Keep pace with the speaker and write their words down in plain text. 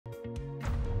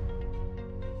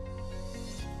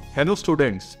Hello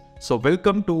students, so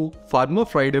welcome to Pharma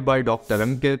Friday by Dr.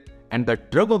 Ankit, and the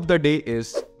drug of the day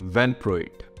is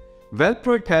Valproate.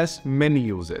 Valproate has many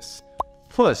uses.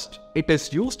 First, it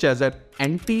is used as an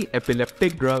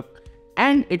anti-epileptic drug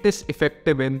and it is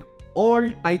effective in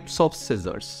all types of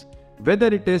seizures. Whether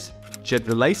it is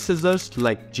generalized seizures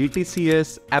like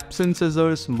GTCS, absence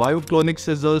seizures, myoclonic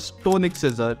seizures, tonic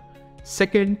seizure.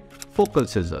 Second, focal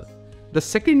seizure. The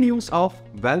second use of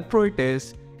Valproate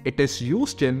is it is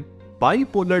used in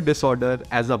bipolar disorder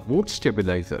as a mood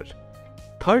stabilizer.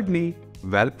 Thirdly,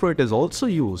 Valproate is also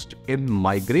used in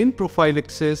migraine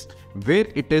prophylaxis, where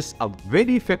it is a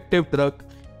very effective drug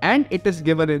and it is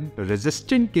given in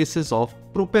resistant cases of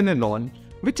propranolol,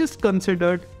 which is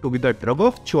considered to be the drug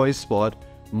of choice for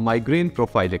migraine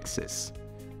prophylaxis.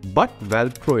 But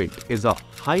Valproate is a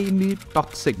highly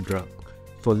toxic drug.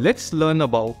 So let's learn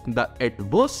about the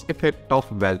adverse effect of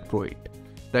Valproate.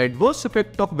 The adverse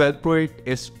effect of Valproate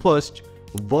is first,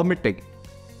 vomiting.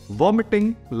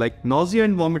 Vomiting, like nausea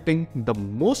and vomiting, the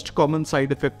most common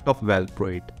side effect of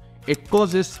Valproate. It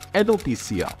causes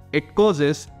alopecia. It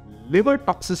causes liver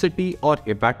toxicity or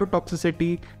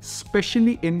hepatotoxicity,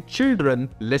 especially in children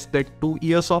less than 2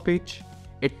 years of age.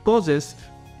 It causes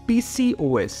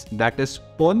PCOS, that is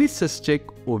polycystic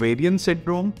ovarian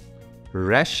syndrome,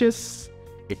 rashes.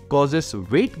 It causes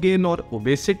weight gain or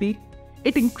obesity.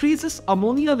 It increases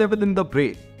ammonia level in the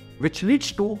brain, which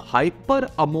leads to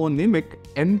hyperammonemic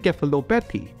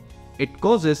encephalopathy. It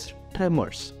causes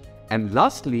tremors. And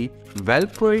lastly,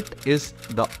 Valproate is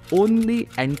the only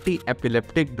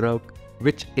anti-epileptic drug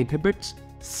which inhibits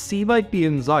CYP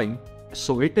enzyme,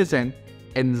 so it is an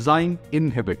enzyme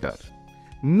inhibitor.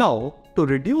 Now, to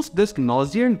reduce this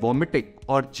nausea and vomiting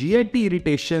or GIT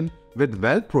irritation with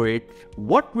Valproate,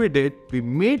 what we did, we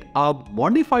made a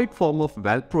modified form of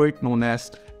Valproate known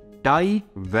as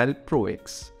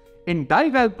di-valproate. In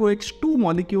di-valproate, two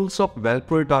molecules of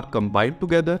Valproate are combined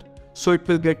together, so it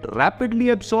will get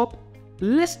rapidly absorbed,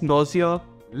 less nausea,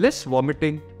 less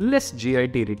vomiting, less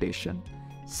GIT irritation.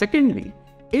 Secondly,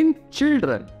 in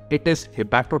children, it is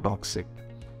hepatotoxic.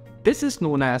 This is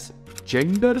known as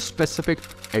gender-specific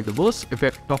adverse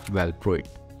effect of Valproate.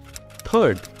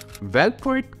 Third,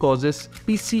 Valproate causes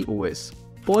PCOS,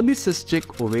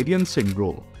 polycystic ovarian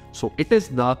syndrome. So it is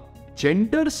the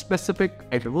gender-specific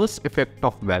adverse effect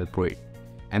of Valproate.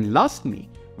 And lastly,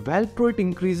 Valproate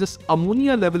increases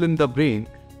ammonia level in the brain.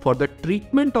 For the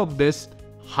treatment of this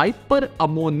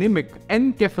hyperammonemic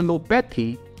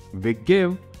encephalopathy, we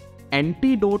give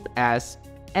antidote as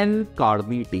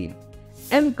L-carnitine.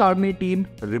 L-carnitine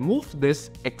removes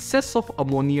this excess of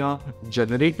ammonia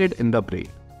generated in the brain.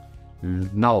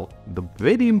 Now, the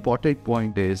very important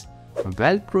point is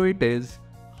Valproate is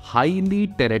highly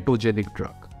teratogenic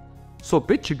drug. So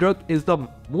which drug is the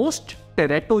most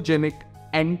teratogenic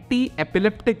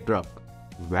anti-epileptic drug?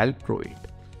 Valproate.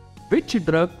 Which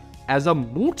drug as a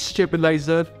mood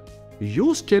stabilizer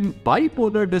used in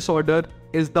bipolar disorder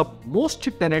is the most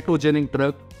teratogenic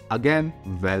drug? Again,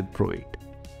 Valproate.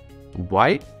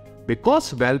 Why?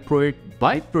 Because Valproate,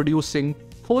 by producing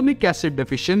folic acid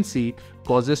deficiency,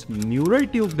 causes neural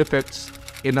tube defects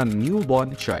in a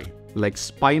newborn child like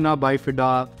spina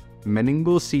bifida,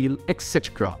 meningocele,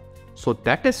 etc. So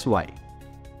that is why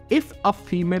if a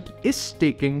female is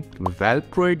taking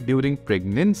Valproate during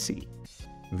pregnancy,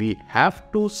 we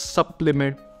have to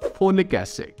supplement folic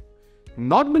acid.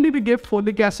 Normally we give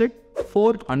folic acid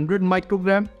 400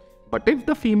 microgram, but if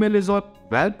the female is on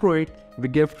Valproate, we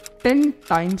give 10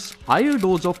 times higher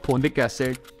dose of folic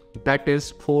acid, that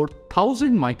is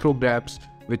 4000 micrograms,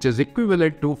 which is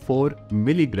equivalent to 4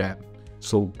 milligram.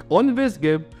 So always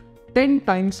give 10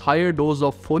 times higher dose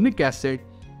of folic acid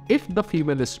if the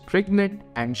female is pregnant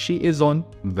and she is on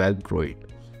Valproate.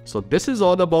 So this is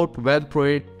all about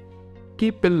Valproate.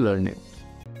 Keep learning.